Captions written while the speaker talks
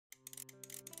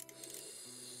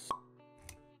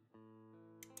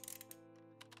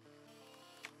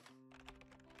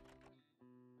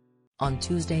On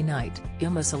Tuesday night,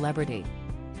 I'm a Celebrity.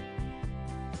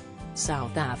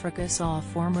 South Africa saw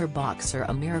former boxer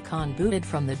Amir Khan booted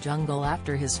from the jungle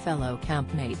after his fellow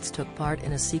campmates took part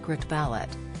in a secret ballot.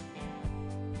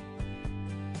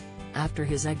 After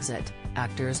his exit,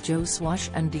 actors Joe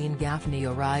Swash and Dean Gaffney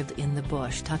arrived in the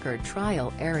Bush-Tucker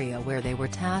trial area where they were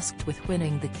tasked with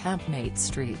winning the campmates'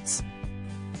 streets.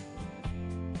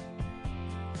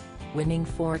 Winning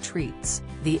 4 treats,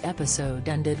 the episode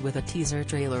ended with a teaser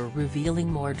trailer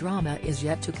revealing more drama is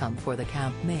yet to come for the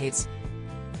campmates.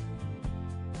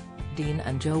 Dean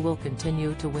and Joe will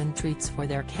continue to win treats for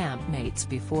their campmates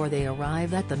before they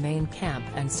arrive at the main camp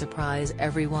and surprise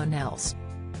everyone else.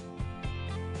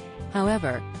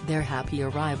 However, their happy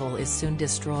arrival is soon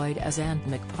destroyed as Ant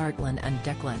McPartlin and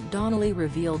Declan Donnelly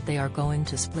revealed they are going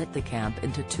to split the camp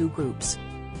into 2 groups.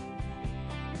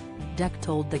 Dec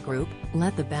told the group,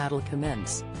 "Let the battle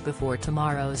commence," before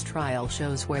tomorrow's trial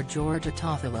shows where Georgia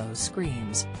Toffolo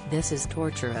screams, "This is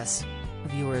torturous."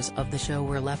 Viewers of the show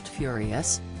were left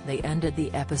furious. They ended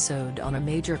the episode on a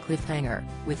major cliffhanger,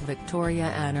 with Victoria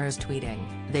Anners tweeting,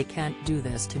 "They can't do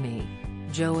this to me."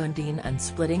 Joe and Dean and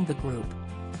splitting the group.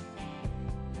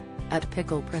 At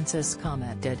Pickle Princess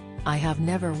commented, "I have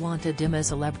never wanted I'm a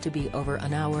Celeb to be over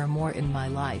an hour more in my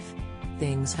life.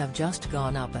 Things have just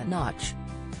gone up a notch."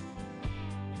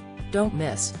 Don't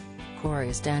miss.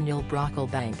 Chorus Daniel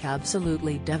Brocklebank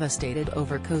absolutely devastated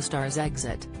over co-star's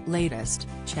exit. Latest,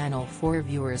 Channel 4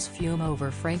 viewers fume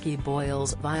over Frankie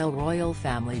Boyle's vile royal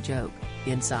family joke.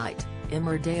 Insight,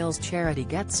 Emmerdale's charity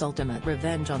gets ultimate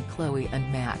revenge on Chloe and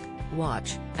Mac.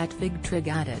 Watch, at Figtrig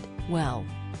added, "Well,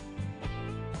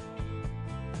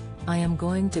 I am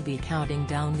going to be counting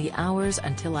down the hours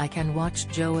until I can watch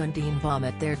Joe and Dean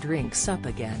vomit their drinks up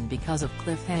again because of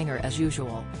cliffhanger as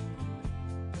usual."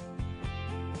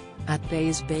 At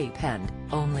Bay's Bay Penned,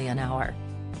 only an hour.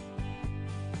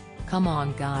 "Come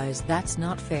on guys, that's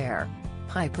not fair."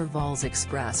 Hypervols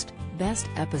expressed, "Best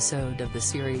episode of the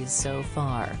series so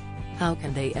far. How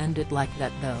can they end it like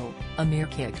that though?" Amir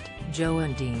kicked, Joe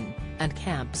and Dean, and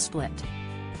camp split.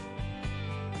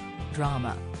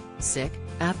 Drama. Sick.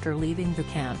 After leaving the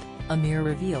camp, Amir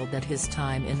revealed that his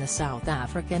time in the South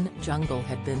African jungle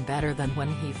had been better than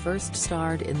when he first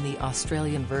starred in the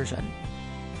Australian version.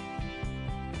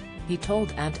 He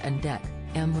told Ant and Dec,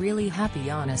 "I'm really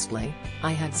happy honestly.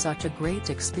 I had such a great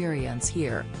experience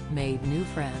here, made new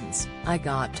friends, I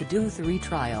got to do 3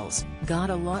 trials, got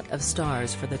a lot of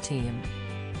stars for the team.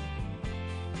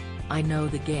 I know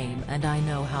the game and I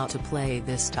know how to play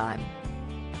this time.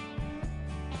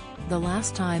 The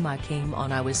last time I came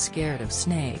on I was scared of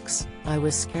snakes, I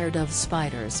was scared of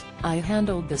spiders, I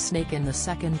handled the snake in the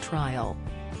second trial.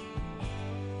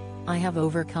 I have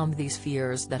overcome these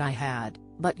fears that I had,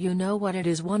 but you know what, it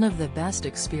is one of the best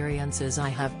experiences I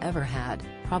have ever had,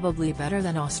 probably better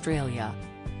than Australia.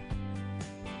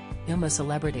 I'm a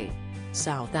Celebrity.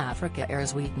 South Africa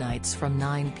airs weeknights from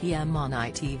 9 p.m. on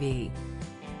ITV.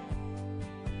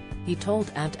 He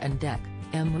told Ant and Dec,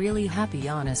 "I'm really happy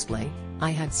honestly. I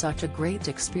had such a great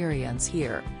experience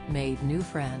here, made new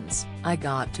friends, I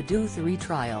got to do 3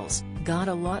 trials, got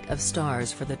a lot of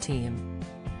stars for the team.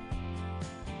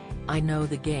 I know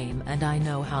the game and I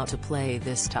know how to play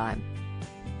this time.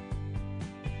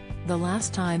 The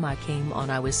last time I came on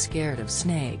I was scared of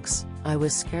snakes, I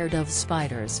was scared of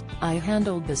spiders, I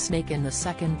handled the snake in the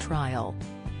second trial.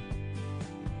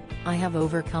 I have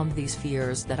overcome these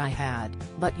fears that I had,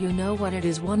 but you know what, it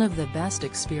is one of the best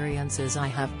experiences I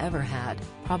have ever had,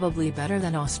 probably better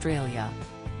than Australia."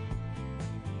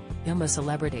 I'm a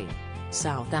Celebrity.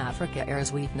 South Africa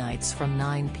airs weeknights from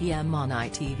 9 p.m. on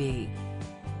ITV.